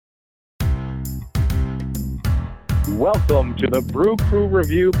Welcome to the Brew Crew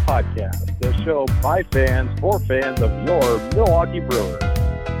Review Podcast, the show by fans for fans of your Milwaukee Brewers.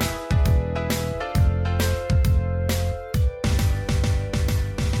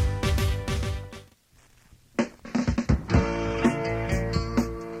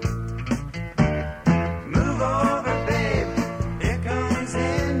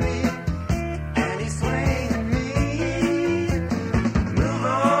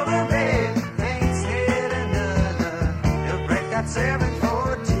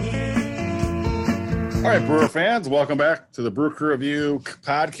 All right, Brewer fans, welcome back to the Brew Crew Review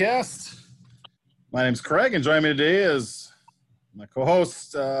Podcast. My name's Craig, and joining me today is my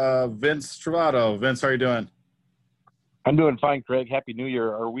co-host, Vince Travato. Vince, how are you doing? I'm doing fine, Craig. Happy New Year.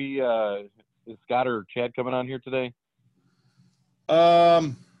 Are we, is Scott or Chad coming on here today?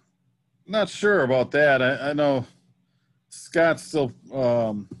 Not sure about that. I know Scott's still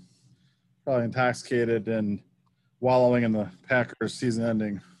probably intoxicated and wallowing in the Packers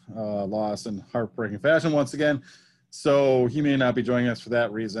season-ending loss in heartbreaking fashion once again. So he may not be joining us for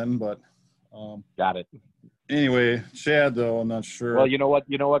that reason, but got it. Anyway, Chad, though, I'm not sure. Well, you know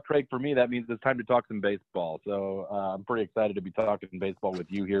what, Craig, for me, that means it's time to talk some baseball. So I'm pretty excited to be talking baseball with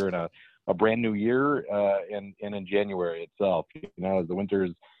you here in a brand new year and in January itself. You know, as the winter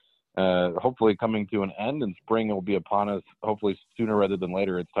is hopefully coming to an end and spring will be upon us, hopefully sooner rather than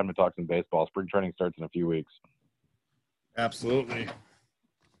later. It's time to talk some baseball. Spring training starts in a few weeks. Absolutely.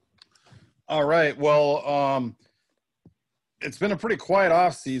 All right. Well, it's been a pretty quiet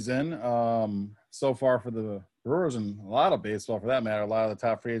off season so far for the Brewers and a lot of baseball for that matter. A lot of the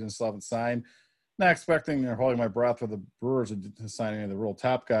top free agents still haven't signed. Not expecting or holding my breath for the Brewers to sign any of the real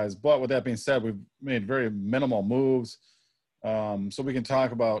top guys. But with that being said, we've made very minimal moves. So we can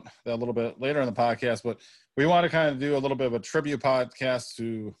talk about that a little bit later in the podcast. But we want to kind of do a little bit of a tribute podcast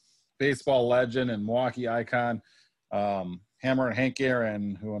to baseball legend and Milwaukee icon, Hammer and Hank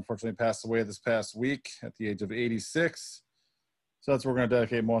Aaron, who unfortunately passed away this past week at the age of 86. So that's what we're going to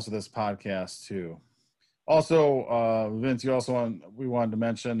dedicate most of this podcast to. Also, Vince, we wanted to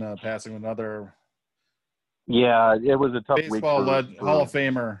mention passing of another. Yeah, it was a tough baseball week for Hall of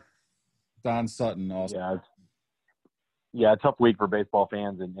Famer, Don Sutton. Also, yeah, a tough week for baseball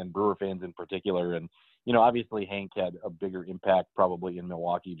fans and Brewer fans in particular. And you know, obviously Hank had a bigger impact probably in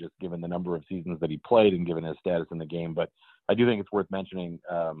Milwaukee, just given the number of seasons that he played and given his status in the game. But I do think it's worth mentioning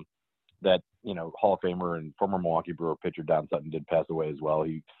that, you know, Hall of Famer and former Milwaukee Brewer pitcher Don Sutton did pass away as well.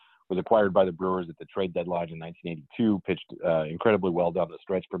 He was acquired by the Brewers at the trade deadline in 1982, pitched incredibly well down the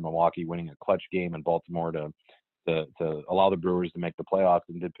stretch for Milwaukee, winning a clutch game in Baltimore to allow the Brewers to make the playoffs,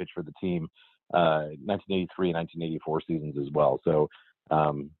 and did pitch for the team 1983 and 1984 seasons as well. So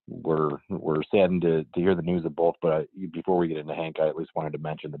we're saddened to hear the news of both, but before we get into Hank, I at least wanted to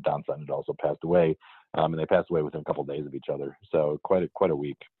mention that Don Sutton had also passed away, and they passed away within a couple of days of each other. So quite a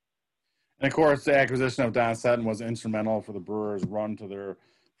week. And of course, the acquisition of Don Sutton was instrumental for the Brewers' run to their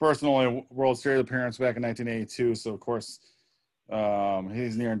first and only World Series appearance back in 1982. So of course,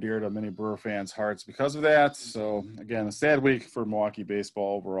 he's near and dear to many Brewer fans' hearts because of that. So again, a sad week for Milwaukee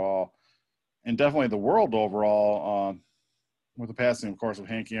baseball overall, and definitely the world overall. With the passing, of course, of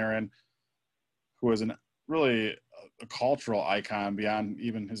Hank Aaron, who is really a cultural icon beyond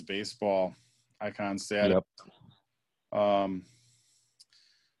even his baseball icon status. Yep.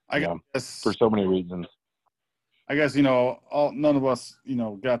 I guess for so many reasons. I guess, you know, none of us, you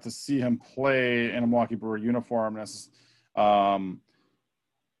know, got to see him play in a Milwaukee Brewer uniform.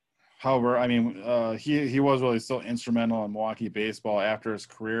 However, I mean, he was really still instrumental in Milwaukee baseball after his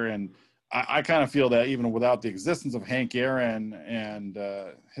career, and I kind of feel that even without the existence of Hank Aaron and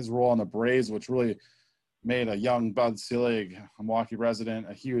his role in the Braves, which really made a young Bud Selig, a Milwaukee resident,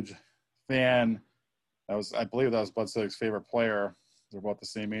 a huge fan. I believe that was Bud Selig's favorite player. They're about the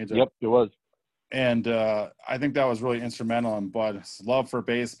same age. Yep, it was. And I think that was really instrumental in Bud's love for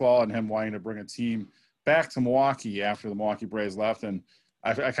baseball and him wanting to bring a team back to Milwaukee after the Milwaukee Braves left. And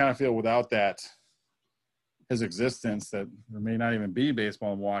I kind of feel without that, his existence, that there may not even be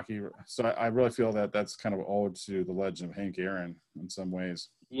baseball in Milwaukee. So I really feel that that's kind of owed to the legend of Hank Aaron in some ways.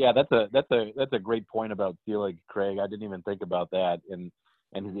 Yeah, that's a great point about Selig, Craig. I didn't even think about that and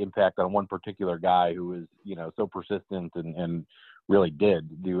his impact on one particular guy who was, you know, so persistent and really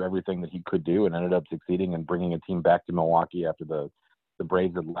did do everything that he could do and ended up succeeding and bringing a team back to Milwaukee after the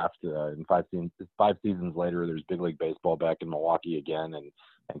Braves had left. In 5 seasons later, there's big league baseball back in Milwaukee again, and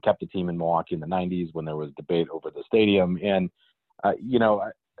kept the team in Milwaukee in the 90s when there was debate over the stadium. And, you know,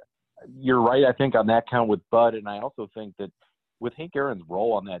 you're right, I think, on that count with Bud. And I also think that with Hank Aaron's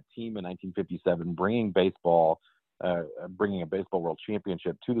role on that team in 1957, bringing baseball bringing a baseball world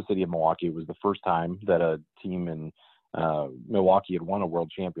championship to the city of Milwaukee. It was the first time that a team in Milwaukee had won a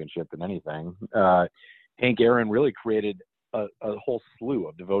world championship in anything. Hank Aaron really created a whole slew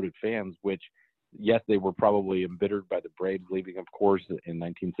of devoted fans, which, yes, they were probably embittered by the Braves leaving, of course, in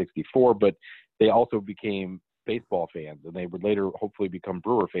 1964, but they also became baseball fans, and they would later hopefully become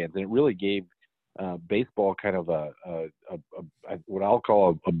Brewer fans. And it really gave baseball kind of a what I'll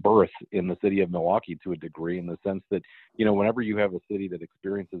call a birth in the city of Milwaukee to a degree, in the sense that, whenever you have a city that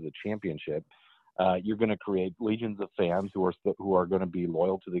experiences a championship, you're going to create legions of fans who are going to be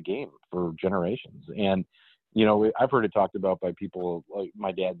loyal to the game for generations. And I've heard it talked about by people like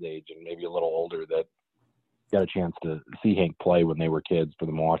my dad's age and maybe a little older that got a chance to see Hank play when they were kids for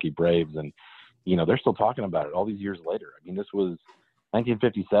the Milwaukee Braves, and they're still talking about it all these years later. I mean, this was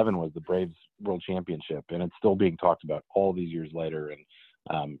 1957 was the Braves World Championship, and it's still being talked about all these years later.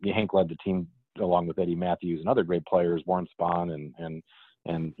 And Hank led the team along with Eddie Matthews and other great players, Warren Spahn, and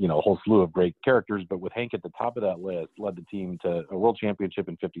a whole slew of great characters. But with Hank at the top of that list, led the team to a World Championship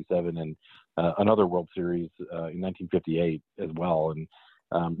in '57 and another World Series in 1958 as well, and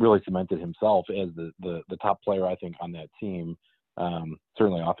really cemented himself as the top player, I think, on that team,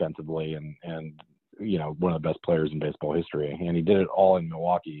 certainly offensively, and one of the best players in baseball history. And he did it all in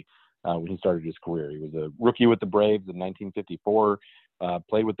Milwaukee when he started his career. He was a rookie with the Braves in 1954,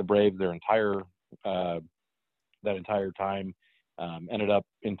 played with the Braves that entire time, ended up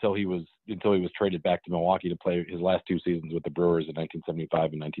until he was traded back to Milwaukee to play his last two seasons with the Brewers in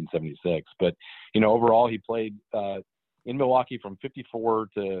 1975 and 1976. But, overall he played in Milwaukee from 54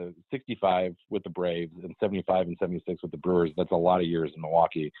 to 65 with the Braves, and 75 and 76 with the Brewers. That's a lot of years in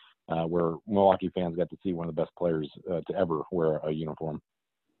Milwaukee, where Milwaukee fans got to see one of the best players to ever wear a uniform.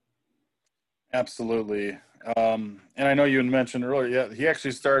 Absolutely. And I know you mentioned earlier, yeah, he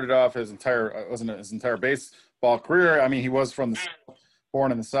actually started off his entire baseball career. I mean, he was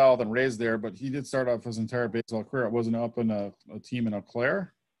born in the South and raised there, but he did start off his entire baseball career. It wasn't up in a team in Eau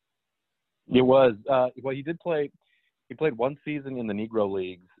Claire. It was. Well, he did play. He played one season in the Negro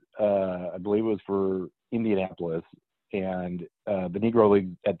Leagues. I believe it was for Indianapolis, and the Negro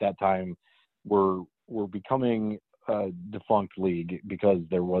Leagues at that time were becoming a defunct league because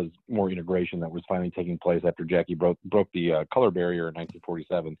there was more integration that was finally taking place after Jackie broke the color barrier in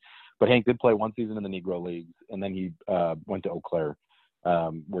 1947. But Hank did play one season in the Negro Leagues, and then he went to Eau Claire,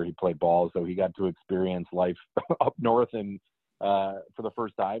 where he played ball. So he got to experience life up north and for the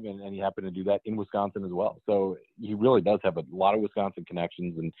first time, and he happened to do that in Wisconsin as well. So he really does have a lot of Wisconsin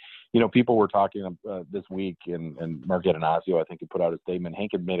connections. And, people were talking this week, and Mark Atanasio, I think, he put out a statement.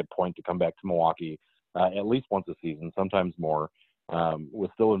 Hank had made a point to come back to Milwaukee at least once a season, sometimes more.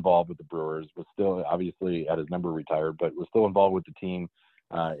 Was still involved with the Brewers, was still obviously at his number retired, but was still involved with the team.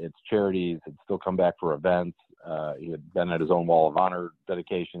 Its charities, had still come back for events. He had been at his own Wall of Honor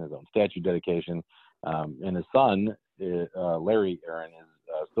dedication, his own statue dedication. And his son, Larry Aaron,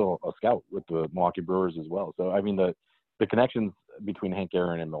 is still a scout with the Milwaukee Brewers as well. So, I mean, the connections between Hank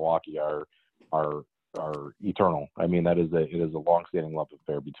Aaron and Milwaukee are eternal. I mean, it is a long-standing love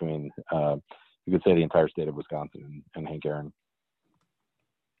affair between, you could say, the entire state of Wisconsin and Hank Aaron.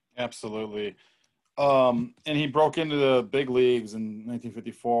 Absolutely. And he broke into the big leagues in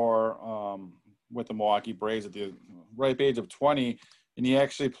 1954 with the Milwaukee Braves at the ripe age of 20. And he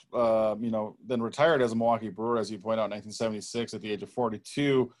actually, then retired as a Milwaukee Brewer, as you point out, in 1976 at the age of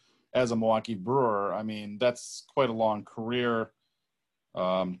 42 as a Milwaukee Brewer. I mean, that's quite a long career.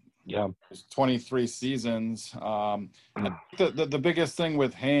 Yeah. 23 seasons. The biggest thing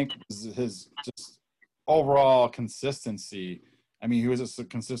with Hank was his just overall consistency. I mean, he was just a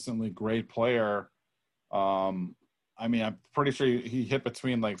consistently great player. I mean, I'm pretty sure he hit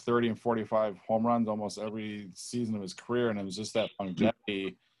between like 30 and 45 home runs almost every season of his career, and it was just that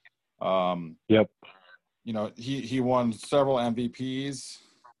longevity. Yep. He won several MVPs,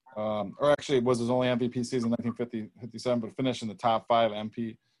 or actually it was his only MVP season in 1957, but finished in the top 5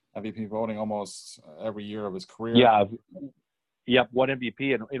 MVP voting almost every year of his career. Yeah. Yep, one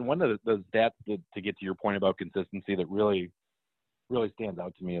MVP. And one of the stats to get to your point about consistency that really stands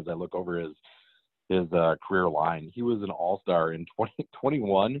out to me as I look over his career line. He was an all-star in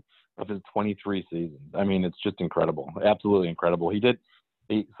 21 of his 23 seasons. I mean, it's just incredible. Absolutely incredible.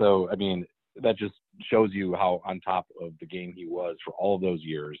 So, I mean, that just shows you how on top of the game he was for all of those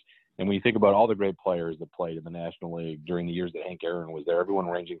years. And when you think about all the great players that played in the National League during the years that Hank Aaron was there, everyone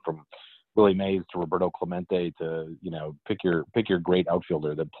ranging from Willie Mays to Roberto Clemente to, pick your great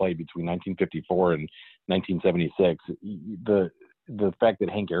outfielder that played between 1954 and 1976. the fact that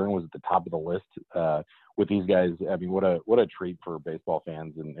Hank Aaron was at the top of the list with these guys, I mean, what a treat for baseball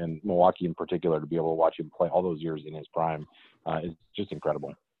fans and Milwaukee in particular to be able to watch him play all those years in his prime is just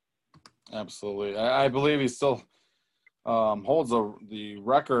incredible. Absolutely. I believe he still holds the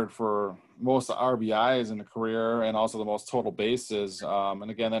record for most RBIs in a career and also the most total bases. And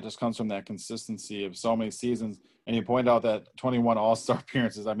again, that just comes from that consistency of so many seasons. And you point out that 21 All-Star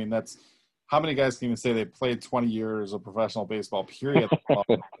appearances. I mean, that's how many guys can even say they played 20 years of professional baseball, period?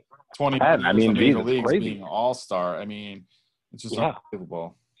 20 years I mean, of major geez, leagues crazy. being All-Star. I mean, it's just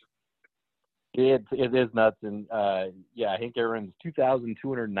unbelievable. It is nuts. And, Hank Aaron's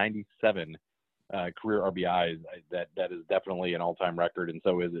 2,297 career RBIs, that is definitely an all-time record. And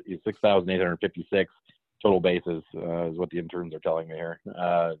so is 6,856 total bases is what the interns are telling me here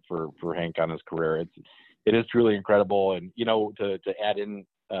for Hank on his career. It is truly incredible. And, to add in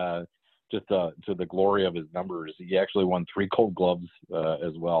just to the glory of his numbers, he actually won 3 Gold Gloves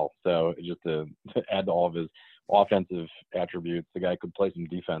as well. So just to add to all of his offensive attributes, the guy could play some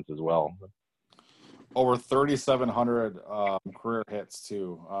defense as well. Over 3,700 career hits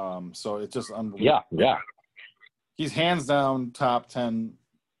too. So it's just unbelievable. Yeah. He's hands down top 10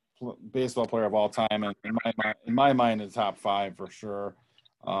 baseball player of all time, and in my mind, the top 5 for sure.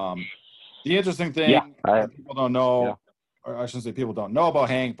 The interesting thing people don't know, or I shouldn't say people don't know about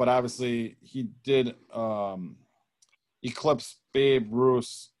Hank, but obviously he did eclipse Babe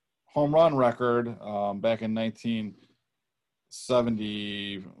Ruth's home run record back in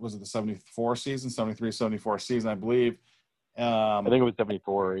 1970. Was it the 74 season, 73, 74 season, I believe. I think it was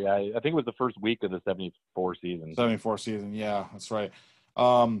 74. Yeah, I think it was the first week of the 74 season. 74 season, yeah, that's right.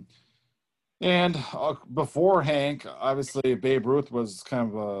 And before Hank, obviously Babe Ruth was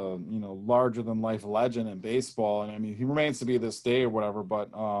kind of a larger than life legend in baseball, and I mean he remains to be this day or whatever.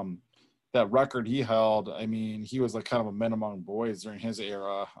 But that record he held, I mean he was like kind of a man among boys during his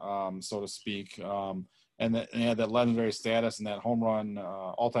era, so to speak. And he had that legendary status and that home run,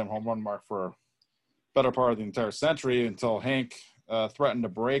 all-time home run mark for a better part of the entire century until Hank threatened to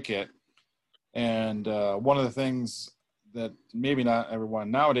break it. And one of the things that maybe not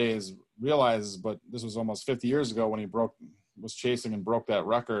everyone nowadays realizes, but this was almost 50 years ago when he was chasing and broke that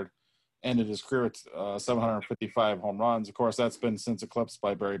record, ended his career at 755 home runs. Of course, that's been since eclipsed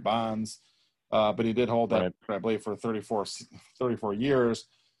by Barry Bonds, but he did hold that record, I believe, for 34 years.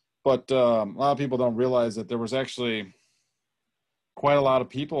 But a lot of people don't realize that there was actually quite a lot of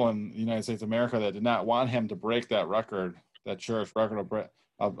people in the United States of America that did not want him to break that record, that cherished record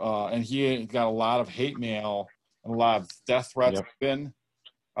and he got a lot of hate mail and a lot of death threats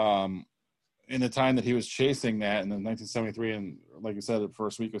in the time that he was chasing that in the 1973 and, like you said, the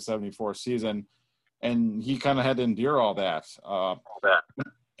first week of 74 season, and he kind of had to endure all that.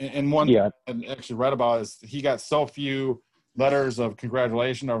 And one thing I actually read about is he got so few letters of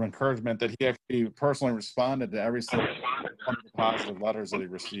congratulation or of encouragement that he actually personally responded to every single one of the positive letters that he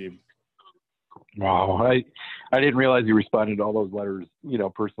received. Wow, I didn't realize you responded to all those letters,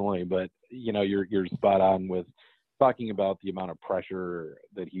 personally, but you're spot on with talking about the amount of pressure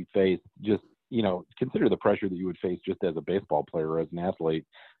that he faced. Just consider the pressure that you would face just as a baseball player, as an athlete,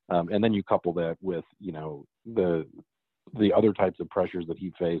 and then you couple that with the other types of pressures that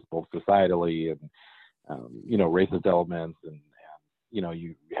he faced, both societally and racist elements, and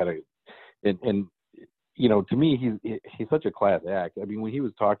you had to me he's such a class act. I mean, when he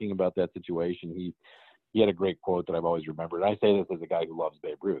was talking about that situation, he had a great quote that I've always remembered. And I say this as a guy who loves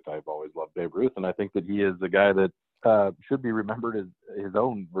Babe Ruth. I've always loved Babe Ruth, and I think that he is the guy that should be remembered as his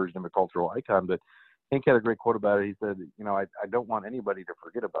own version of a cultural icon. But Hank had a great quote about it. He said, I don't want anybody to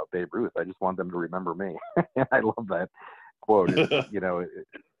forget about Babe Ruth. I just want them to remember me. And I love that quote.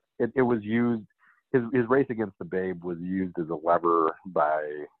 It was used. His race against the Babe was used as a lever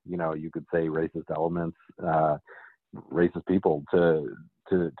by, you could say racist elements, racist people to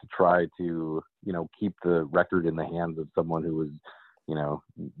try to, keep the record in the hands of someone who was,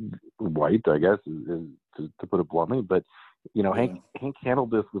 white, I guess, to put it bluntly. But, Hank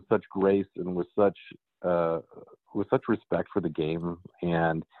handled this with such grace and with such respect for the game,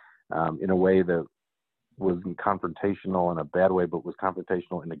 and in a way that wasn't confrontational in a bad way, but was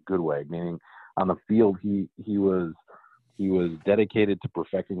confrontational in a good way, meaning on the field, he was dedicated to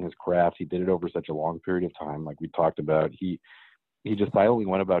perfecting his craft. He did it over such a long period of time, like we talked about. He just silently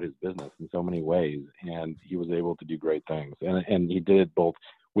went about his business in so many ways, and he was able to do great things. And he did it both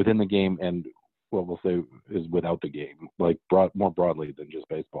within the game and what we'll say is without the game, like more broadly than just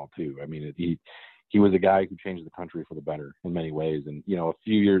baseball too. I mean, he was a guy who changed the country for the better in many ways. And a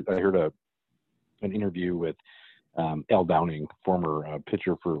few years, I heard an interview with Al Downing, former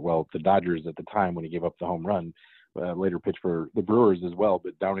pitcher for the Dodgers at the time when he gave up the home run. later pitched for the Brewers as well.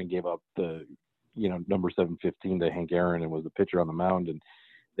 But Downing gave up the, number 715 to Hank Aaron and was the pitcher on the mound. And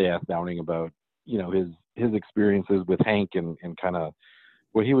they asked Downing about, his experiences with Hank and kind of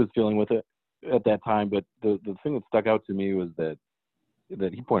what he was feeling with it at that time. But the thing that stuck out to me was that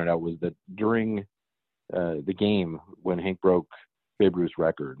he pointed out was that during the game when Hank broke Babe Ruth's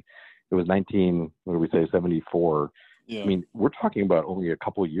record, it was 74. Yeah. I mean, we're talking about only a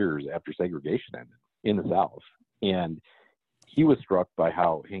couple of years after segregation ended in the South. And he was struck by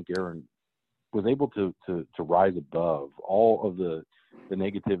how Hank Aaron was able to rise above all of the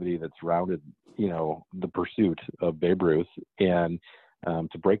negativity that surrounded, the pursuit of Babe Ruth, and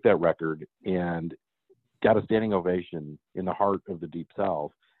to break that record, and got a standing ovation in the heart of the Deep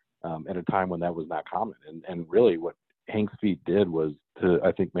South at a time when that was not common. And really what Hank's feat did was to,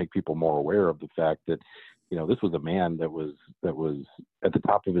 I think, make people more aware of the fact that, this was a man that was at the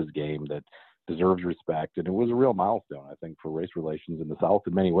top of his game, that deserves respect. And it was a real milestone, I think, for race relations in the South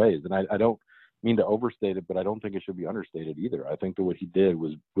in many ways. And I don't mean to overstate it, but I don't think it should be understated either. I think that what he did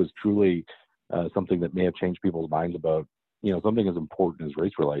was truly something that may have changed people's minds about, something as important as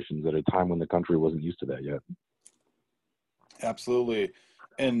race relations at a time when the country wasn't used to that yet. Absolutely.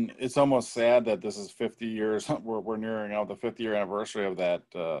 And it's almost sad that this is 50 years. We're nearing out the 50-year anniversary of that,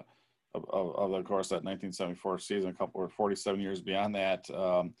 of course, that 1974 season, 47 years beyond that.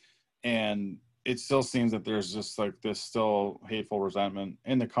 And it still seems that there's just like this still hateful resentment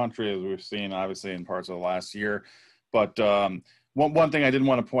in the country, as we've seen, obviously, in parts of the last year. But one thing I did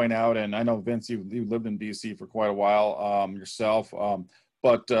want to point out, and I know, Vince, you lived in BC for quite a while yourself,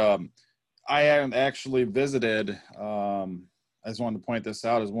 but I haven't actually visited. I just wanted to point this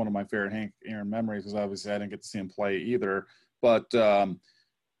out as one of my favorite Hank Aaron memories, because obviously I didn't get to see him play either. But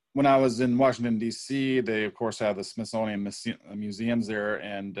when I was in Washington, D.C., they, of course, have the Smithsonian museums there,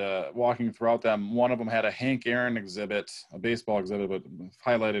 and walking throughout them, one of them had a Hank Aaron exhibit, a baseball exhibit, but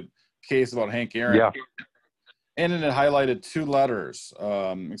highlighted case about Hank Aaron. Yeah. And then it highlighted two letters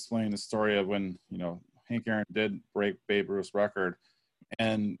explaining the story of when, Hank Aaron did break Babe Ruth's record.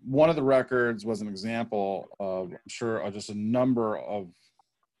 And one of the records was an example of, I'm sure, just a number of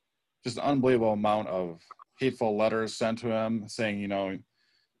just an unbelievable amount of hateful letters sent to him saying,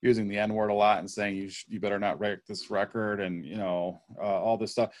 using the N-word a lot and saying you better not break this record, and all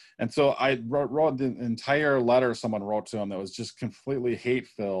this stuff. And so I wrote the entire letter someone wrote to him that was just completely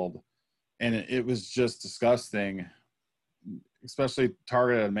hate-filled, and it was just disgusting, especially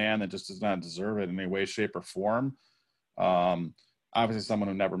targeted at a man that just does not deserve it in any way, shape, or form. Obviously someone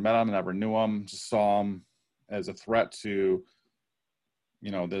who never met him, never knew him, just saw him as a threat to,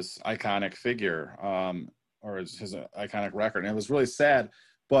 this iconic figure, or his iconic record. And it was really sad.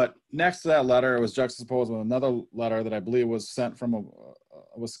 But next to that letter, it was juxtaposed with another letter that I believe was sent from a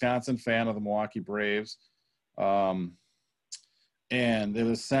Wisconsin fan of the Milwaukee Braves. And it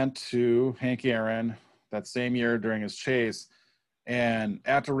was sent to Hank Aaron that same year during his chase. And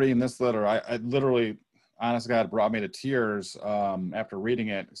after reading this letter, I literally, honest to God, it brought me to tears after reading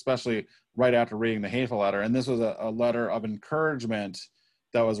it, especially right after reading the hateful letter. And this was a letter of encouragement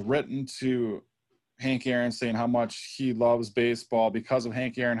that was written to Hank Aaron, saying how much he loves baseball because of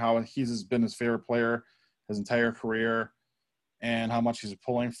Hank Aaron, how he's been his favorite player his entire career, and how much he's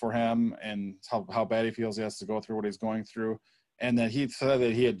pulling for him, and how bad he feels he has to go through what he's going through. And that he said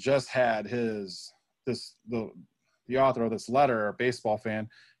that he had just had the author of this letter, a baseball fan,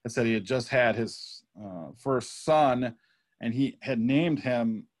 had said he had just had his first son, and he had named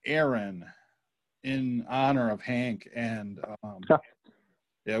him Aaron in honor of Hank. And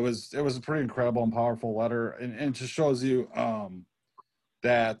it was a pretty incredible and powerful letter, and it just shows you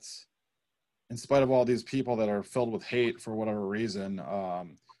that in spite of all these people that are filled with hate for whatever reason,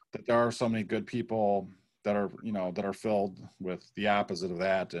 that there are so many good people that are filled with the opposite of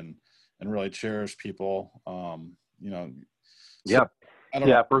that, and really cherish people. Yeah. I don't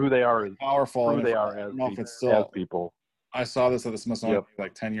know, for who they are, powerful. For who they are as people. I saw this at the Smithsonian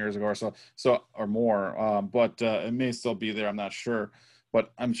like 10 years ago or so or more, but it may still be there. I'm not sure.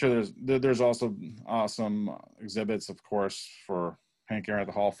 But I'm sure there's also awesome exhibits, of course, for Hank Aaron at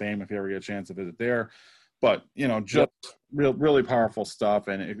the Hall of Fame if you ever get a chance to visit there. But, just really powerful stuff.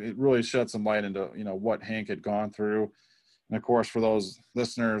 And it really shed some light into, what Hank had gone through. And, of course, for those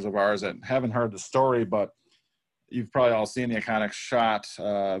listeners of ours that haven't heard the story, but you've probably all seen the iconic shot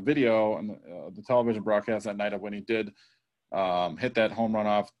video on the television broadcast that night of when he did hit that home run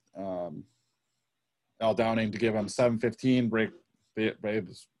off Al Downing to give him 715, break Babe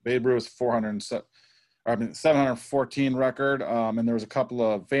Ruth's 714 record, and there was a couple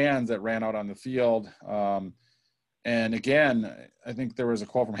of vans that ran out on the field, And again, I think there was a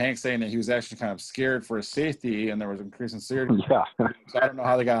quote from Hank saying that he was actually kind of scared for his safety, and there was increasing security. Yeah. So I don't know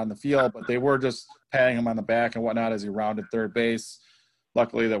how they got on the field, but they were just patting him on the back and whatnot as he rounded third base.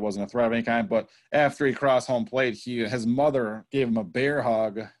 Luckily, that wasn't a threat of any kind. But after he crossed home plate, his mother gave him a bear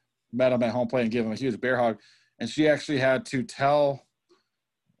hug, met him at home plate and gave him a huge bear hug. And she actually had to tell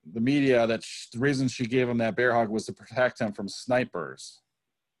the media that the reason she gave him that bear hug was to protect him from snipers,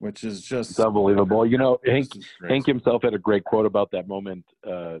 which is just it's unbelievable. Hank himself had a great quote about that moment,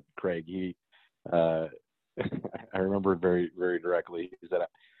 Craig. He, I remember it very, very directly. He said,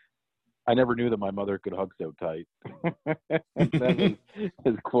 I never knew that my mother could hug so tight. That was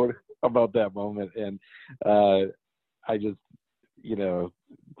his quote about that moment. And I just,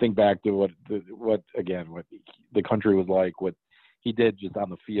 think back to what the country was like, what he did just on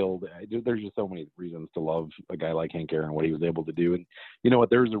the field. There's just so many reasons to love a guy like Hank Aaron, what he was able to do. And you know what,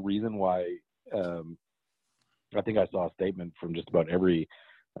 there's a reason why I think I saw a statement from just about every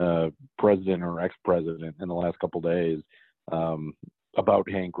president or ex-president in the last couple of days about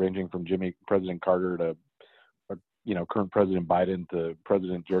Hank, ranging from President Carter to current President Biden to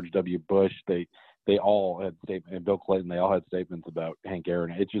President George W. Bush. They all had statements, and Bill Clinton, they all had statements about Hank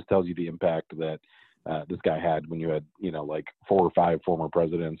Aaron. It just tells you the impact that this guy had when you had, like 4 or 5 former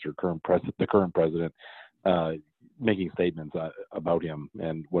presidents or the current president making statements about him,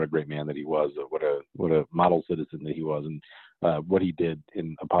 and what a great man that he was, what a model citizen that he was, and what he did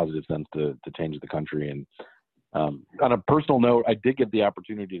in a positive sense to change the country. And on a personal note, I did get the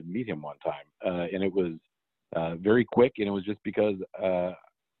opportunity to meet him one time, and it was very quick, and it was just because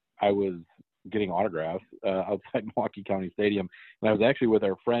I was getting autographs outside Milwaukee County Stadium, and I was actually with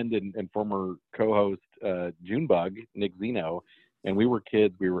our friend and former co-host Junebug, Nick Zeno, and we were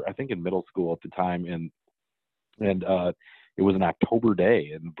kids. We were, I think, in middle school at the time, and it was an October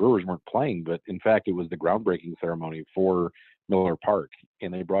day, and the Brewers weren't playing, but in fact, it was the groundbreaking ceremony for Miller Park,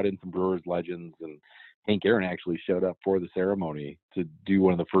 and they brought in some Brewers legends, and Hank Aaron actually showed up for the ceremony to do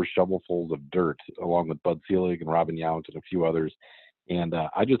one of the first shovelfuls of dirt, along with Bud Selig and Robin Yount and a few others. And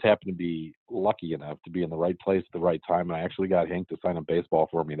I just happened to be lucky enough to be in the right place at the right time. And I actually got Hank to sign a baseball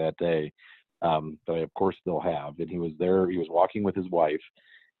for me that day, that I, of course, still have. And he was there. He was walking with his wife,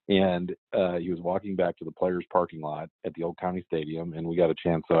 and he was walking back to the players' parking lot at the old county stadium, and we got a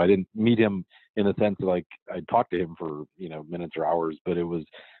chance. So I didn't meet him in the sense that, like, I talked to him for, minutes or hours, but it was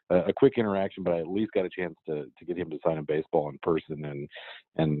a quick interaction, but I at least got a chance to get him to sign a baseball in person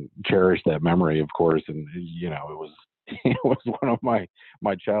and cherish that memory, of course. And, it was one of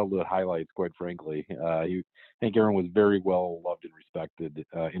my childhood highlights, quite frankly. Hank Aaron was very well loved and respected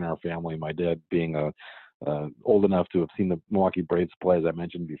in our family. My dad being old enough to have seen the Milwaukee Braves play, as I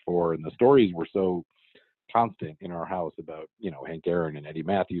mentioned before, and the stories were so constant in our house about, Hank Aaron and Eddie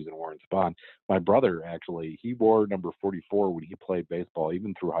Matthews and Warren Spahn. My brother, actually, he wore number 44 when he played baseball,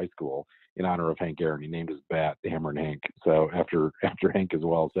 even through high school, in honor of Hank Aaron. He named his bat Hammerin' Hank, so after Hank as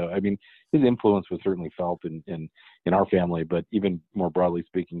well. So, I mean, his influence was certainly felt in our family, but even more broadly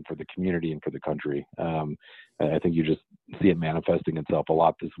speaking, for the community and for the country. I think you just see it manifesting itself a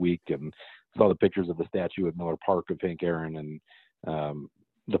lot this week, and saw the pictures of the statue at Miller Park of Hank Aaron, and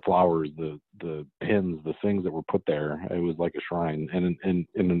the flowers, the pins, the things that were put there. It was like a shrine, and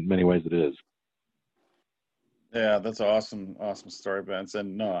in many ways it is. Yeah, that's an awesome story, Vince.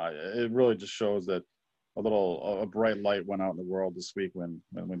 And no, it really just shows that a bright light went out in the world this week when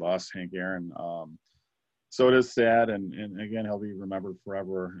we lost Hank Aaron. So it is sad, and again, he'll be remembered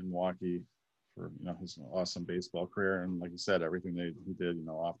forever in Milwaukee for his awesome baseball career, and like you said, everything that he did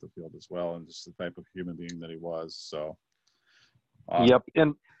off the field as well, and just the type of human being that he was. So yep.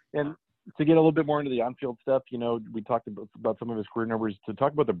 And to get a little bit more into the on-field stuff, we talked about some of his career numbers. To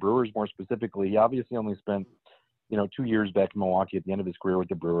talk about the Brewers more specifically, he obviously only spent 2 years back in Milwaukee at the end of his career with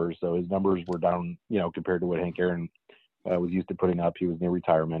the Brewers, so his numbers were down compared to what Hank Aaron was used to putting up. He was near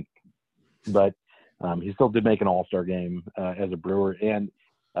retirement, but he still did make an all-star game as a Brewer, and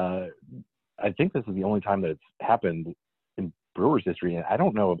I think this is the only time that it's happened in Brewers history. And I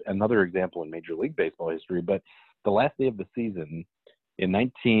don't know of another example in Major League Baseball history, but the last day of the season in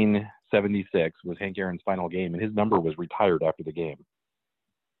 1976 was Hank Aaron's final game, and his number was retired after the game.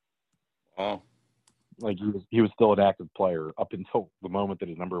 Wow. Like he was still an active player up until the moment that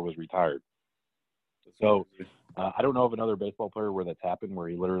his number was retired. So I don't know of another baseball player where that's happened, where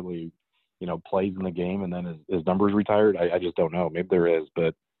he literally, plays in the game and then his number is retired. I just don't know. Maybe there is,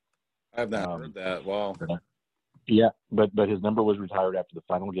 but I've not heard that. Wow. Yeah, but his number was retired after the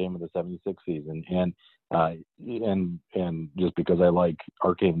final game of the '76 season, and just because I like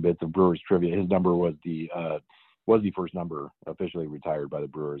arcane bits of Brewers trivia, his number was the first number officially retired by the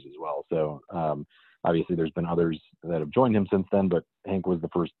Brewers as well. So Obviously, there's been others that have joined him since then, but Hank was the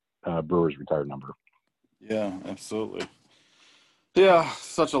first Brewers retired number. Yeah, absolutely. Yeah,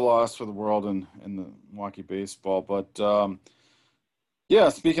 such a loss for the world and the Milwaukee baseball. But yeah,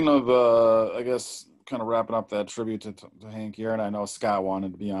 speaking of, I guess, kind of wrapping up that tribute to Hank Aaron, I know Scott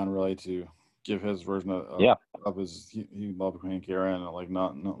wanted to be on really to give his version of his. He loved Hank Aaron like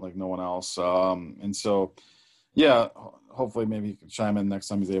not like no one else. And so, yeah, hopefully maybe he can chime in next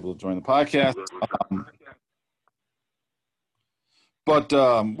time he's able to join the podcast. But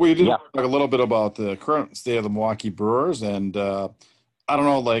we did talk a little bit about the current state of the Milwaukee Brewers, and I don't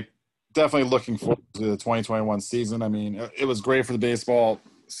know, like definitely looking forward to the 2021 season. I mean, it was great for the baseball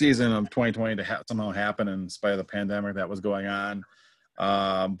season of 2020 to somehow happen in spite of the pandemic that was going on.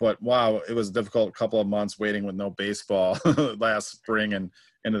 But wow, it was a difficult couple of months waiting with no baseball last spring and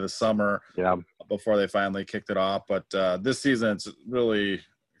into the summer before they finally kicked it off. But this season, it's really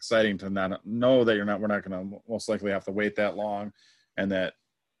exciting to not know that we're not going to most likely have to wait that long. And that,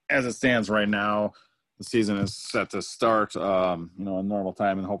 as it stands right now, the season is set to start, in normal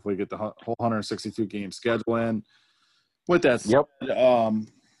time, and hopefully get the whole 162 game schedule in. With that said,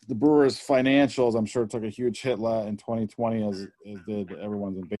 the Brewers' financials, I'm sure, took a huge hit in 2020, as did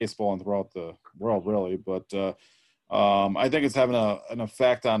everyone's in baseball and throughout the world, really. But I think it's having an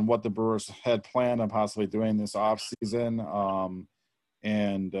effect on what the Brewers had planned on possibly doing this offseason.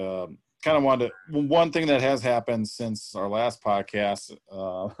 Kind of wanted to, one thing that has happened since our last podcast,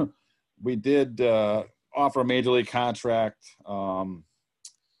 we did offer a major league contract to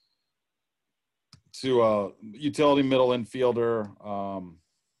a utility middle infielder,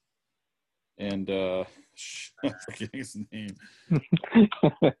 and I'm forgetting his name.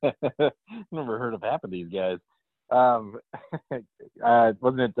 Never heard of half of these guys. Was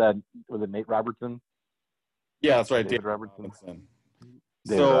it Nate Robertson? Yeah, that's right, David Robertson.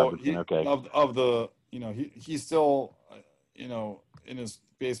 He's still, in his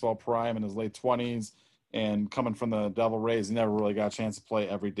baseball prime in his late 20s, and coming from the Devil Rays, he never really got a chance to play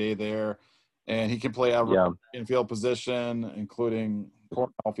every day there. And he can play every infield position, including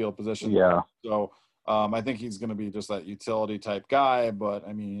corner outfield position. Yeah. So I think he's going to be just that utility type guy. But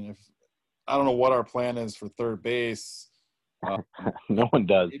I mean, I don't know what our plan is for third base. No one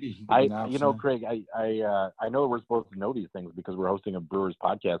does. Craig, I know we're supposed to know these things because we're hosting a Brewers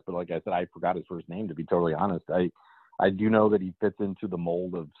podcast, but like I said, I forgot his first name, to be totally honest. I do know that he fits into the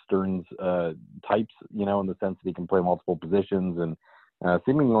mold of Stearns types, in the sense that he can play multiple positions, and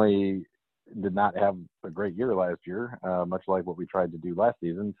seemingly did not have a great year last year, much like what we tried to do last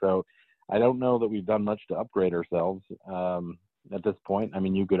season. So I don't know that we've done much to upgrade ourselves at this point. I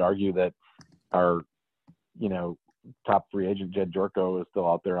mean, you could argue that our, top free agent Jed Jorko is still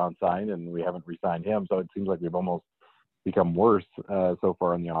out there on sign, and we haven't re-signed him. So it seems like we've almost become worse so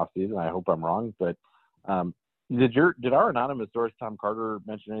far in the offseason. I hope I'm wrong, but did our anonymous source Tom Carter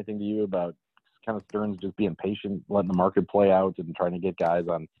mention anything to you about kind of Stearns just being patient, letting the market play out, and trying to get guys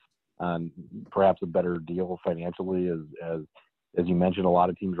on perhaps a better deal financially? As you mentioned, a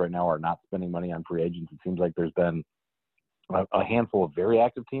lot of teams right now are not spending money on free agents. It seems like there's been a handful of very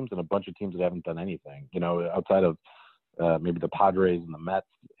active teams and a bunch of teams that haven't done anything, outside of maybe the Padres and the Mets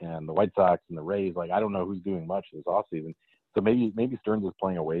and the White Sox and the Rays. Like, I don't know who's doing much this offseason. So maybe Stearns is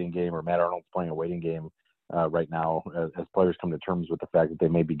playing a waiting game, or Matt Arnold's playing a waiting game right now as players come to terms with the fact that they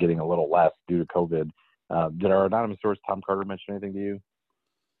may be getting a little less due to COVID. Did our anonymous source Tom Carter mention anything to you?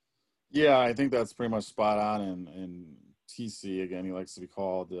 Yeah, I think that's pretty much spot on. And TC, again, he likes to be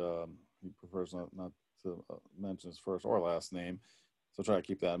called, he prefers not to mention his first or last name. So try to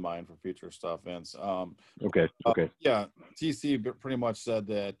keep that in mind for future stuff, Vince. Okay. Yeah, TC pretty much said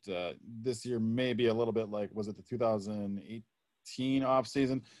that this year may be a little bit like, was it the 2018 off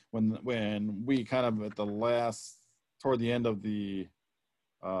season when we kind of toward the end of the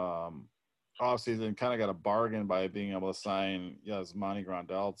off season kind of got a bargain by being able to sign Yasmani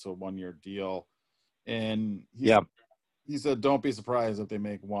Grandal to a 1-year deal, and he said don't be surprised if they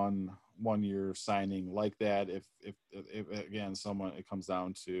make one-year signing like that if again it comes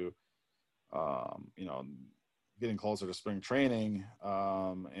down to getting closer to spring training,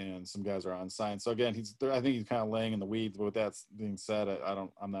 and some guys are unsigned. So again, I think he's kind of laying in the weeds. But with that being said,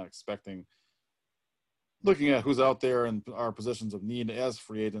 I'm not expecting, looking at who's out there in our positions of need as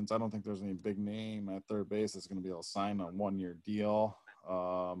free agents, I don't think there's any big name at third base that's going to be able to sign a 1-year deal.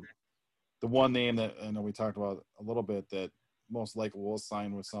 The one name that I know we talked about a little bit that most likely will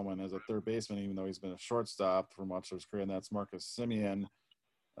sign with someone as a third baseman, even though he's been a shortstop for much of his career, and that's Marcus Semien.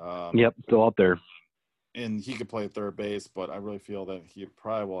 Still out there. And he could play third base, but I really feel that he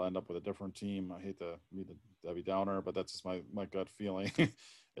probably will end up with a different team. I hate to be the Debbie Downer, but that's just my gut feeling.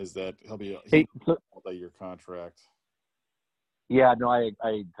 is that he'll Hey, so, multi-year contract. yeah, no, I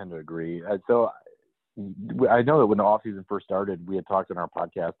tend to agree. So I know that when the offseason first started, we had talked on our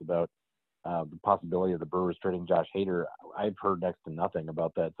podcast about the possibility of the Brewers trading Josh Hader. I've heard next to nothing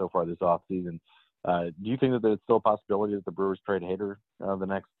about that so far this offseason. Do you think that there's still a possibility that the Brewers trade Hader the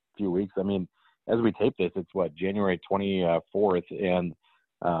next few weeks? I mean, as we tape this, it's January 24th, and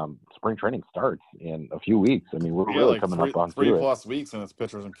spring training starts in a few weeks. I mean, we're really like coming up on three to it. plus weeks, and it's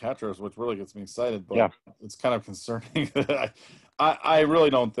pitchers and catchers, which really gets me excited. But Yeah. it's kind of concerning. I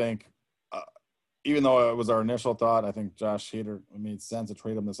really don't think, even though it was our initial thought, I think Josh Hader, it made sense to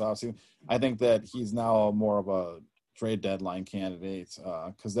trade him this offseason. I think that he's now more of a trade deadline candidate,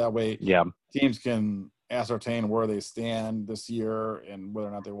 because that way teams can ascertain where they stand this year and whether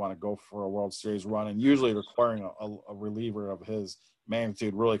or not they want to go for a World Series run. And usually requiring a reliever of his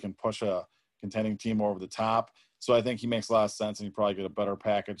magnitude really can push a contending team over the top. So I think he makes a lot of sense, and you probably get a better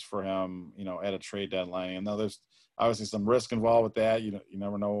package for him, at a trade deadline. And now there's obviously some risk involved with that. You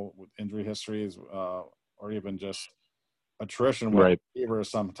never know with injury histories, or even just attrition with receivers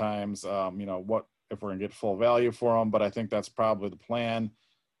sometimes. What if we're gonna get full value for them? But I think that's probably the plan.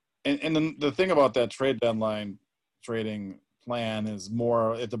 And then the thing about that trade deadline trading plan is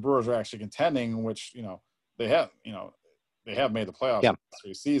more if the Brewers are actually contending, which they have made the playoffs in the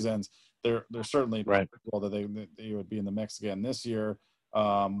 3 seasons. They're certainly possible that they would be in the mix again this year,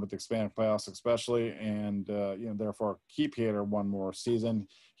 with the expanded playoffs especially, and therefore keep Hader one more season.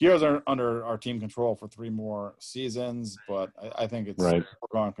 He is under our team control for 3 more seasons, but I think it's a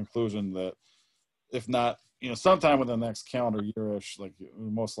foregone conclusion that if not, sometime within the next calendar year-ish, like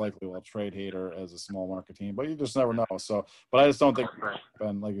most likely we'll trade Hader as a small market team, but you just never know. So, but I just don't think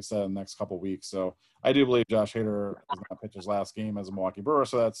been, like you said, in the next couple of weeks. So I do believe Josh Hader is going to pitch his last game as a Milwaukee Brewer.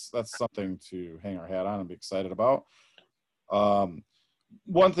 So that's something to hang our hat on and be excited about.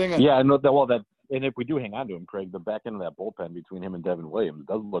 One thing. Yeah, and and if we do hang on to him, Craig, the back end of that bullpen between him and Devin Williams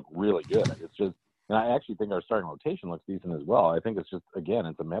does look really good. It's just, and I actually think our starting rotation looks decent as well. I think it's just, again,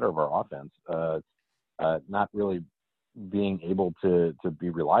 it's a matter of our offense. Not really being able to be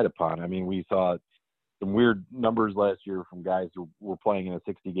relied upon. I mean, we saw some weird numbers last year from guys who were playing in a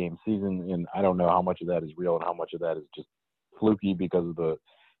 60-game season, and I don't know how much of that is real and how much of that is just fluky because of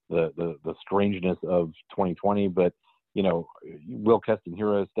the strangeness of 2020. But will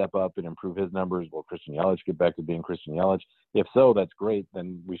Castanheira step up and improve his numbers? Will Christian Yelich get back to being Christian Yelich? If so, that's great.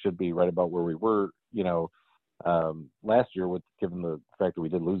 Then we should be right about where we were, last year, given the fact that we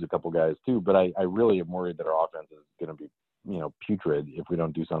did lose a couple guys too. But I really am worried that our offense is going to be, putrid if we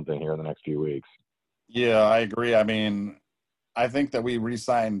don't do something here in the next few weeks. Yeah, I agree. I mean, I think that we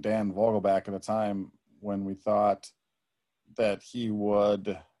re-signed Dan Vogelback at a time when we thought that he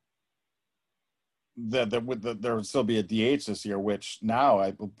would – there would still be a DH this year, which now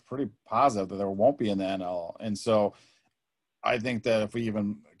I'm pretty positive that there won't be in the NL. And so I think that if we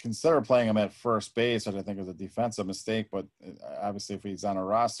even consider playing him at first base, which I think is a defensive mistake, but obviously if he's on a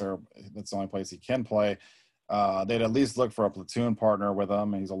roster, that's the only place he can play. They'd at least look for a platoon partner with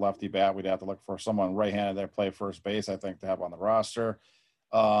him. He's a lefty bat. We'd have to look for someone right-handed that play first base, I think, to have on the roster.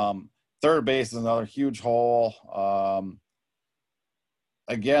 Third base is another huge hole.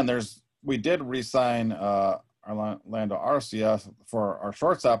 Again, we did re-sign Orlando Arcia for our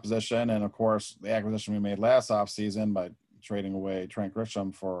shortstop position, and of course the acquisition we made last offseason by trading away Trent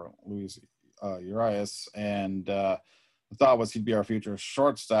Grisham for Luis Urias, and the thought was he'd be our future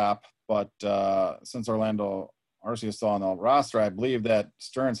shortstop. But since Orlando Arcia is still on the roster, I believe that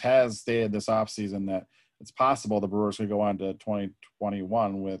Stearns has stated this offseason that it's possible the Brewers could go on to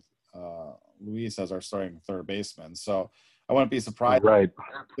 2021 with Luis as our starting third baseman. So I wouldn't be surprised. Right.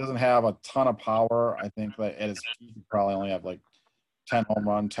 He doesn't have a ton of power. I think that at his peak, he probably only have like 10 home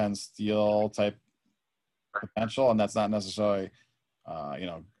run, 10 steal type potential, and that's not necessarily,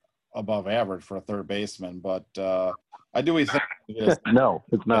 above average for a third baseman. But I do think no,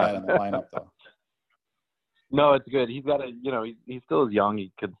 it's not in the lineup though. No, it's good. He's got he still is young.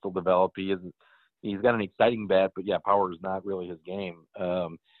 He could still develop. He's got an exciting bat, but yeah, power is not really his game.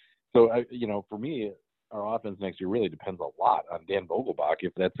 So for me, our offense next year really depends a lot on Dan Vogelbach,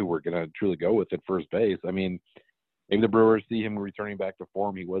 if that's who we're going to truly go with at first base. I mean, maybe the Brewers see him returning back to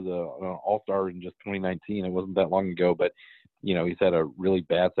form. He was an all-star in just 2019. It wasn't that long ago, but, he's had a really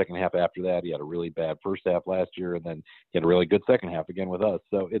bad second half after that. He had a really bad first half last year, and then he had a really good second half again with us.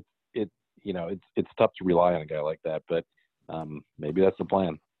 So it's tough to rely on a guy like that, but maybe that's the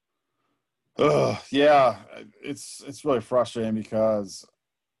plan. Yeah, it's really frustrating because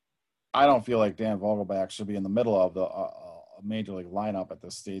I don't feel like Dan Vogelbach should be in the middle of the major league lineup at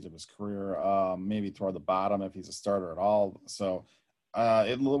this stage of his career. Maybe toward the bottom if he's a starter at all. So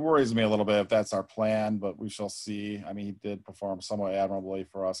It worries me a little bit if that's our plan, but we shall see. I mean, he did perform somewhat admirably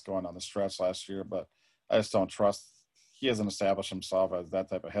for us going on the stretch last year, but I just don't trust. He hasn't established himself as that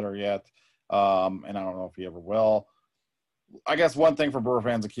type of hitter yet, and I don't know if he ever will. I guess one thing for Brewer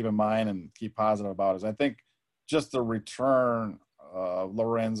fans to keep in mind and keep positive about is I think just the return of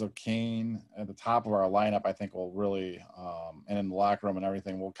Lorenzo Cain at the top of our lineup, I think will really, and in the locker room and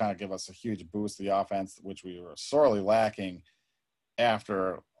everything, will kind of give us a huge boost to the offense, which we were sorely lacking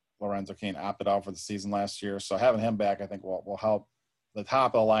after Lorenzo Cain opted out for the season last year. So having him back, I think will help the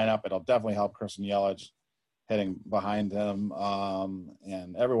top of the lineup. It'll definitely help Christian Yelich hitting behind him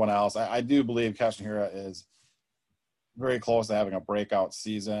and everyone else. I do believe Cashmere is very close to having a breakout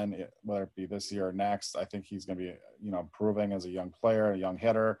season, whether it be this year or next. I think he's going to be, improving as a young player, a young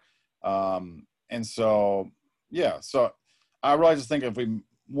hitter. And so, yeah, so I really just think if we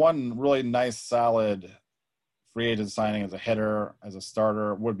one really nice, solid free agent signing as a hitter, as a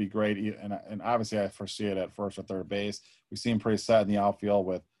starter would be great. And obviously I foresee it at first or third base. We seem pretty set in the outfield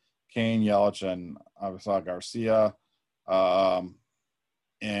with Cain, Yelich, and obviously Garcia. At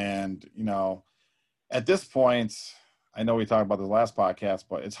this point, I know we talked about this last podcast,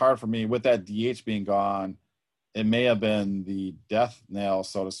 but it's hard for me with that DH being gone. It may have been the death knell,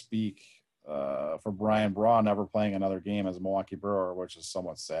 so to speak, for Brian Braun never playing another game as a Milwaukee Brewer, which is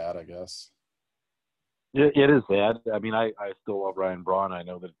somewhat sad, I guess. It is sad. I mean, I still love Ryan Braun. I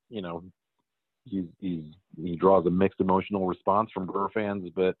know that, he draws a mixed emotional response from Brewer fans,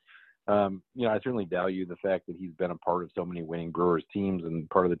 but, I certainly value the fact that he's been a part of so many winning Brewers teams and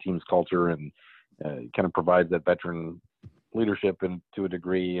part of the team's culture and kind of provides that veteran leadership and to a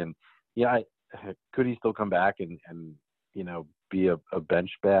degree. And could he still come back and be a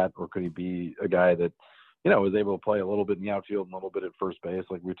bench bat, or could he be a guy that, was able to play a little bit in the outfield and a little bit at first base,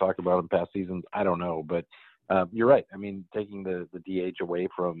 like we talked about in past seasons? I don't know, but you're right. I mean, taking the DH away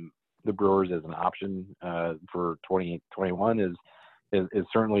from the Brewers as an option for 2021 is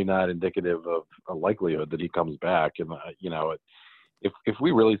certainly not indicative of a likelihood that he comes back. And if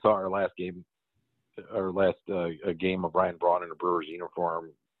we really saw our last game of Ryan Braun in a Brewers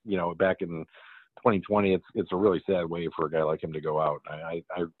uniform, back in 2020, it's a really sad way for a guy like him to go out. I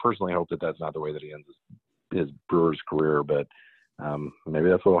personally hope that that's not the way that he ends his Brewers career, but maybe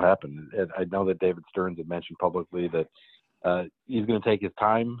that's what will happen. I know that David Stearns had mentioned publicly that he's going to take his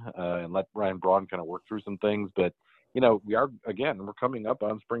time and let Ryan Braun kind of work through some things, but we're coming up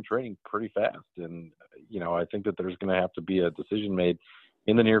on spring training pretty fast, and I think that there's going to have to be a decision made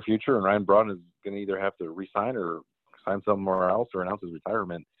in the near future, and Ryan Braun is going to either have to resign or sign somewhere else or announce his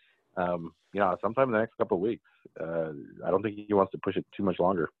retirement sometime in the next couple of weeks. I don't think he wants to push it too much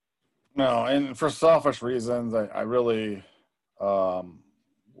longer. No, and for selfish reasons, I really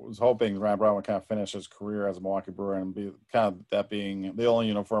was hoping Ryan Braun would kind of finish his career as a Milwaukee Brewer and be kind of that being the only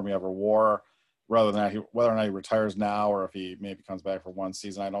uniform he ever wore, rather than whether or not he retires now or if he maybe comes back for one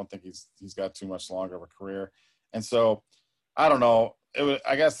season. I don't think he's got too much longer of a career. And so, I don't know.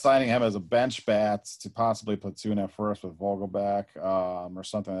 I guess signing him as a bench bat to possibly platoon at first with Vogelback or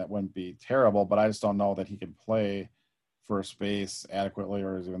something that wouldn't be terrible, but I just don't know that he can play first base adequately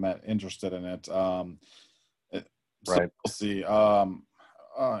or is even that interested in it. Right. So we'll see.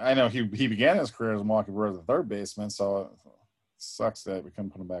 I know he began his career as a Milwaukee Brewer as a third baseman, so it sucks that we couldn't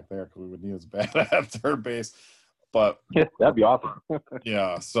put him back there because we would need his bat at third base. But yeah, that'd be awesome.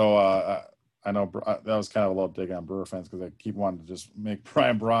 Yeah, so I know that was kind of a little dig on Brewer fans because they keep wanting to just make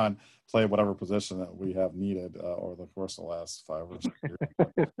Brian Braun play whatever position that we have needed over the course of the last 5 or 6 years.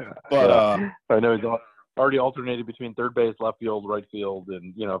 But I know he's already alternated between third base, left field, right field,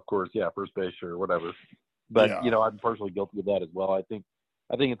 and of course, first base or whatever. But I'm partially guilty of that as well. I think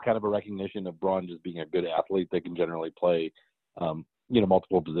it's kind of a recognition of Braun just being a good athlete that can generally play,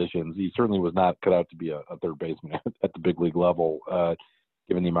 multiple positions. He certainly was not cut out to be a third baseman at the big league level,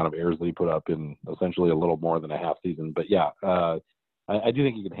 given the amount of errors that he put up in essentially a little more than a half season. But I do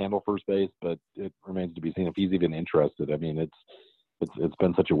think he can handle first base, but it remains to be seen if he's even interested. I mean, it's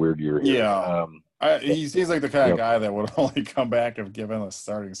been such a weird year here. Yeah. He seems like the kind of guy that would only come back if given a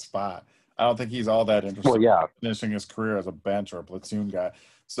starting spot. I don't think he's all that interested in finishing his career as a bench or a platoon guy.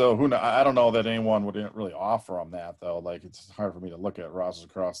 So I don't know that anyone would really offer him that, though. Like, it's hard for me to look at rosters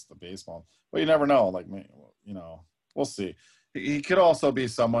across the baseball. But you never know. Like, we'll see. He could also be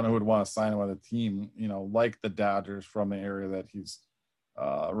someone who would want to sign with a team, like the Dodgers from the area that he's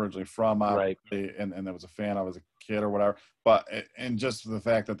originally from, obviously, and that was a fan of as a kid or whatever. But and just the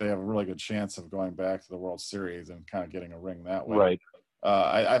fact that they have a really good chance of going back to the World Series and kind of getting a ring that way. Right.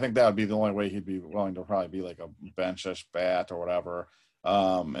 I think that would be the only way he'd be willing to probably be like a benchish bat or whatever.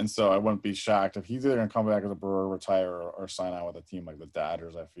 And so I wouldn't be shocked if he's either going to come back as a Brewer, retire, or sign on with a team like the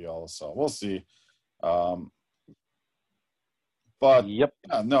Dodgers, I feel. So we'll see. But Yep.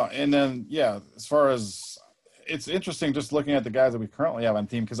 no, and then as far as it's interesting just looking at the guys that we currently have on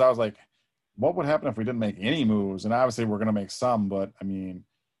team, because I was like, what would happen if we didn't make any moves? And obviously we're going to make some, but I mean,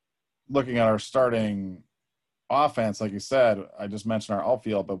 looking at our starting offense, like you said, I just mentioned our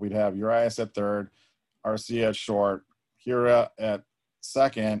outfield, but we'd have Urias at third, RC at short, Hira at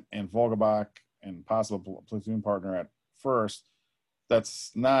second, and Vogelbach and possible platoon partner at first.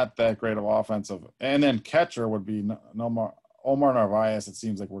 That's not that great of offensive. And then catcher would be no more Omar Narvaez. It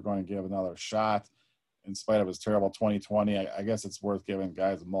seems like we're going to give another shot in spite of his terrible 2020. I guess it's worth giving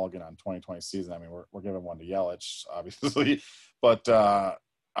guys a mulligan on 2020 season. I mean, we're giving one to Yelich, obviously, but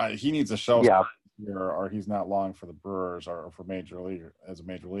he needs a show here, or he's not long for the Brewers or for major league as a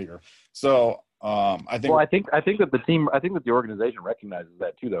major leaguer. So I think. Well, I think that the organization recognizes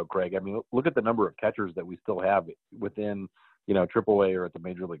that too, though, Craig. I mean, look at the number of catchers that we still have within, AAA or at the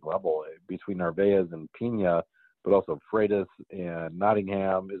major league level between Narvaez and Pena, but also Freitas and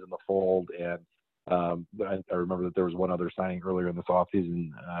Nottingham is in the fold. And I remember that there was one other signing earlier in this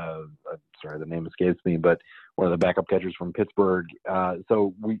offseason. I'm sorry, the name escapes me, but one of the backup catchers from Pittsburgh.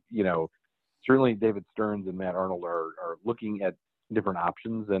 So we, certainly David Stearns and Matt Arnold are looking at different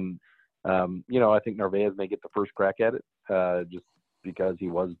options. And, I think Narvaez may get the first crack at it just because he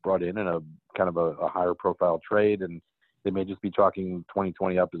was brought in a kind of a higher profile trade. And they may just be chalking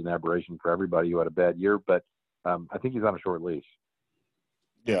 2020 up as an aberration for everybody who had a bad year. But I think he's on a short leash.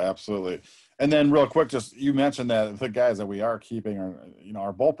 Yeah, absolutely. And then real quick, just you mentioned that the guys that we are keeping are,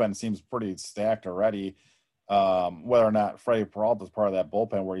 our bullpen seems pretty stacked already. Whether or not Freddie Peralta is part of that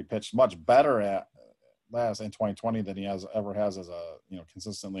bullpen where he pitched much better at last in 2020 than he ever has as a,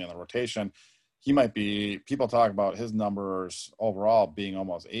 consistently in the rotation. He might be, people talk about his numbers overall being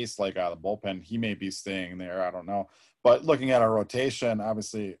almost ace-like out of the bullpen. He may be staying there. I don't know. But looking at our rotation,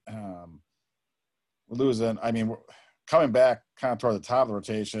 obviously, we're losing. I mean, coming back kind of toward the top of the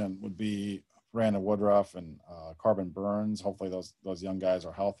rotation would be Brandon Woodruff and Corbin Burns. Hopefully those young guys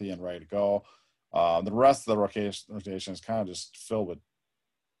are healthy and ready to go. The rest of the rotation is kind of just filled with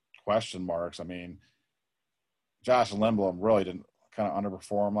question marks. I mean, Josh Lindblom really didn't kind of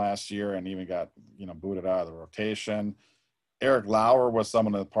underperform last year and even got, booted out of the rotation. Eric Lauer was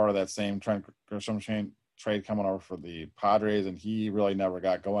someone that's part of that same Trent Grisham trade coming over for the Padres, and he really never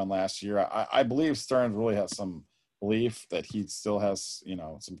got going last year. I believe Stearns really has some belief that he still has,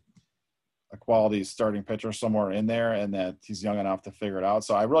 a quality starting pitcher somewhere in there and that he's young enough to figure it out.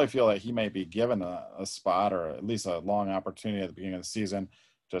 So I really feel that he may be given a spot or at least a long opportunity at the beginning of the season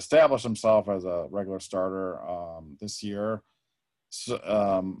to establish himself as a regular starter this year. So,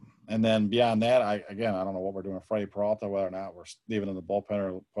 and then beyond that, I don't know what we're doing with Freddie Peralta, whether or not we're leaving him in the bullpen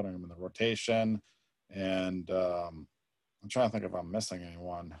or putting him in the rotation. And I'm trying to think if I'm missing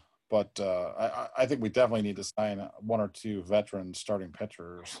anyone. But I think we definitely need to sign one or two veteran starting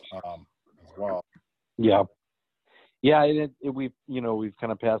pitchers as well. Yeah. Yeah, we've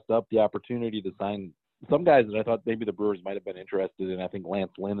kind of passed up the opportunity to sign some guys that I thought maybe the Brewers might have been interested in. I think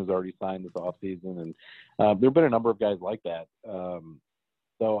Lance Lynn has already signed this offseason, and there have been a number of guys like that.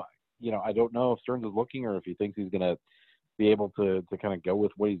 So, I don't know if Stearns is looking or if he thinks he's going to be able to kind of go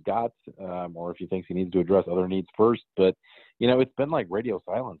with what he's got, or if he thinks he needs to address other needs first. But, it's been like radio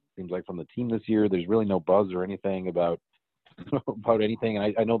silence, it seems like, from the team this year. There's really no buzz or anything about anything.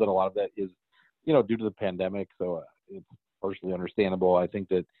 And I know that a lot of that is, due to the pandemic. So it's partially understandable. I think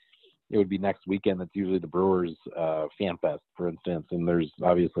that it would be next weekend. That's usually the Brewers Fan Fest, for instance. And there's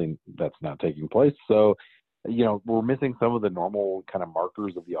obviously that's not taking place. So, we're missing some of the normal kind of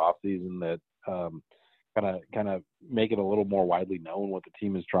markers of the offseason that kind of make it a little more widely known what the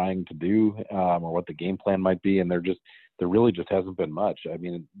team is trying to do or what the game plan might be. And there really just hasn't been much. I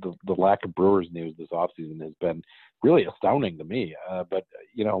mean, the lack of Brewers news this offseason has been really astounding to me. But,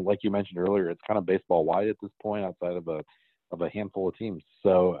 like you mentioned earlier, it's kind of baseball wide at this point outside of a handful of teams.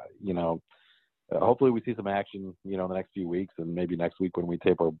 So, hopefully we see some action, in the next few weeks, and maybe next week when we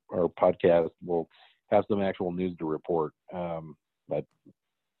tape our podcast, we'll have some actual news to report. But,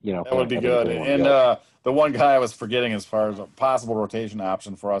 that would be good. And the one guy I was forgetting as far as a possible rotation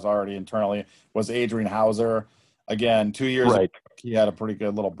option for us already internally was Adrian Hauser. Again, 2 years ago, he had a pretty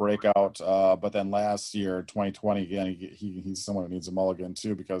good little breakout. But then last year, 2020, again, he's someone who needs a mulligan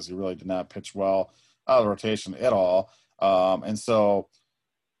too because he really did not pitch well out of the rotation at all. And so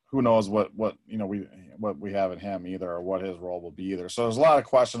who knows what we have in him either or what his role will be either. So there's a lot of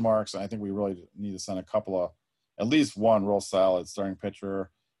question marks. And I think we really need to send at least one real solid starting pitcher.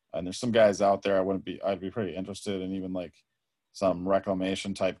 And there's some guys out there I'd be pretty interested in, even like some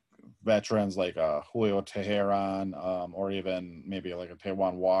reclamation type veterans like Julio Teheran, or even maybe like a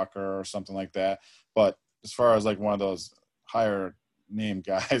Taiwan Walker or something like that. But as far as like one of those higher name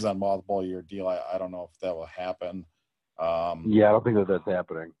guys on multiple year deal, I don't know if that will happen. I don't think that's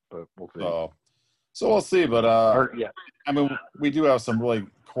happening, but we'll see. So we'll see. But I mean, we do have some really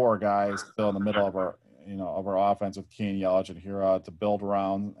core guys still in the middle of our offense with Kane, Yelich, and Hira to build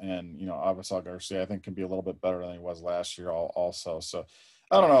around, and Avisal Garcia I think can be a little bit better than he was last year also. So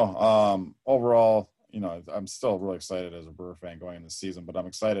I don't know. Overall, I'm still really excited as a Brewer fan going into the season, but I'm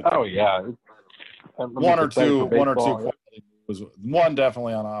excited. Oh yeah, one or two quality moves. One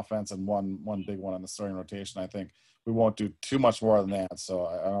definitely on offense, and one big one on the starting rotation. I think we won't do too much more than that. So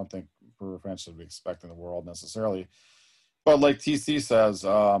I don't think Brewer fans should be expecting the world necessarily. But like TC says,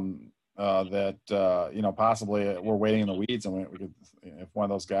 that possibly we're waiting in the weeds, and we could, if one of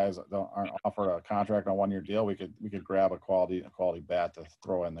those guys aren't offered a contract on a 1-year deal, we could grab a quality bat to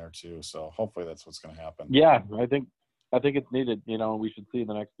throw in there too. So hopefully that's what's going to happen. Yeah, I think it's needed. We should see in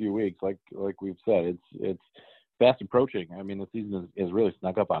the next few weeks. Like we've said, it's fast approaching. I mean, the season is really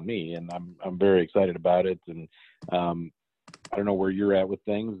snuck up on me, and I'm very excited about it. And I don't know where you're at with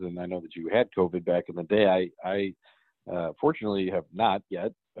things, and I know that you had COVID back in the day. I fortunately have not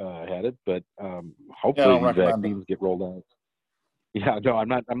yet had it, but hopefully these vaccines get rolled out. Yeah, no, I'm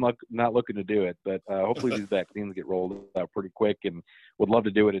not looking to do it, but hopefully these vaccines get rolled out pretty quick, and would love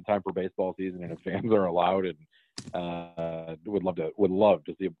to do it in time for baseball season, and if fans are allowed, and would love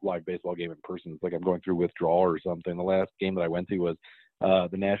to see a live baseball game in person. It's like I'm going through withdrawal or something. The last game that I went to was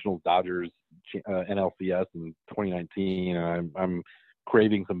the Nationals Dodgers NLCS in 2019, and I'm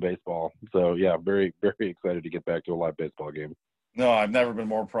craving some baseball. So yeah, very, very excited to get back to a live baseball game. No, I've never been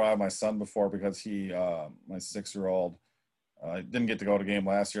more proud of my son before, because he, my 6-year-old, didn't get to go to a game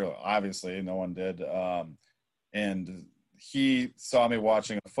last year. Obviously, no one did. And he saw me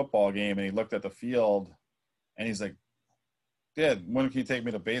watching a football game, and he looked at the field, and he's like, "Dad, when can you take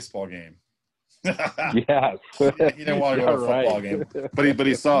me to a baseball game?" Yes. He didn't want to go to a football game, but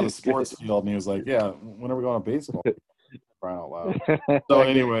he saw the sports field, and he was like, "Yeah, when are we going to baseball?" Crying out loud. So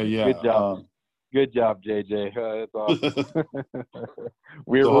anyway, yeah. Good job, JJ. That's awesome.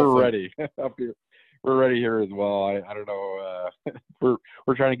 We're ready up here. We're ready here as well. I don't know.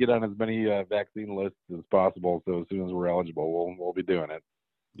 We're trying to get on as many vaccine lists as possible. So as soon as we're eligible, we'll be doing it.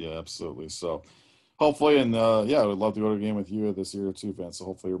 Yeah, absolutely. So hopefully, and I would love to go to a game with you this year too, Vince. So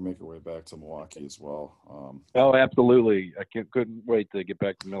hopefully we'll make our way back to Milwaukee as well. Oh, absolutely. I couldn't wait to get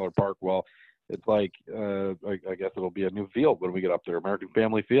back to Miller Park. Well, it's like I guess it'll be a new field when we get up there, American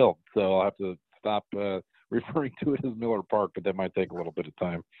Family Field. So I'll have to stop referring to it as Miller Park, but that might take a little bit of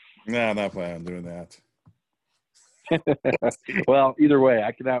time. Nah, I'm not planning on doing that. Well, either way,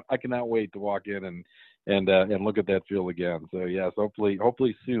 I cannot wait to walk in and look at that field again. So yes, hopefully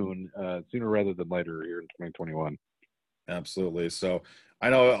soon, sooner rather than later here in 2021. Absolutely. So I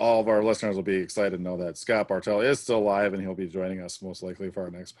know all of our listeners will be excited to know that Scott Bartell is still alive, and he'll be joining us most likely for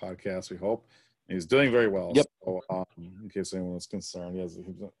our next podcast, we hope. He's doing very well. Yep. So, in case anyone was concerned, he was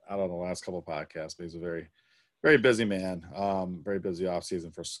out on the last couple of podcasts, but he's a very, very busy man. Very busy off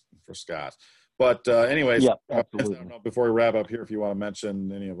season for Scott. But anyways, absolutely. I don't know, before we wrap up here, if you want to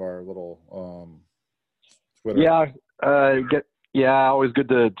mention any of our little Twitter. Always good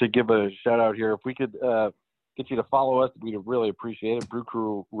to give a shout out here. If we could get you to follow us, we'd really appreciate it. Brew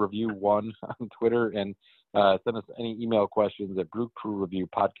Crew Review 1 on Twitter, and send us any email questions at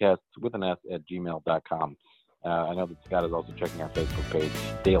brewcrewreviewpodcasts with an s@gmail.com. I know that Scott is also checking our Facebook page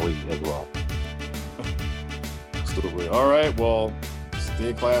daily as well. Absolutely. All right. Well,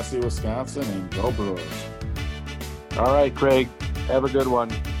 stay classy, Wisconsin, and go Brewers. All right, Craig. Have a good one.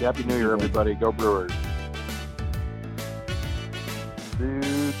 Happy New Year, everybody. Go Brewers. Do,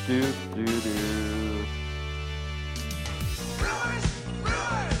 do, do, do.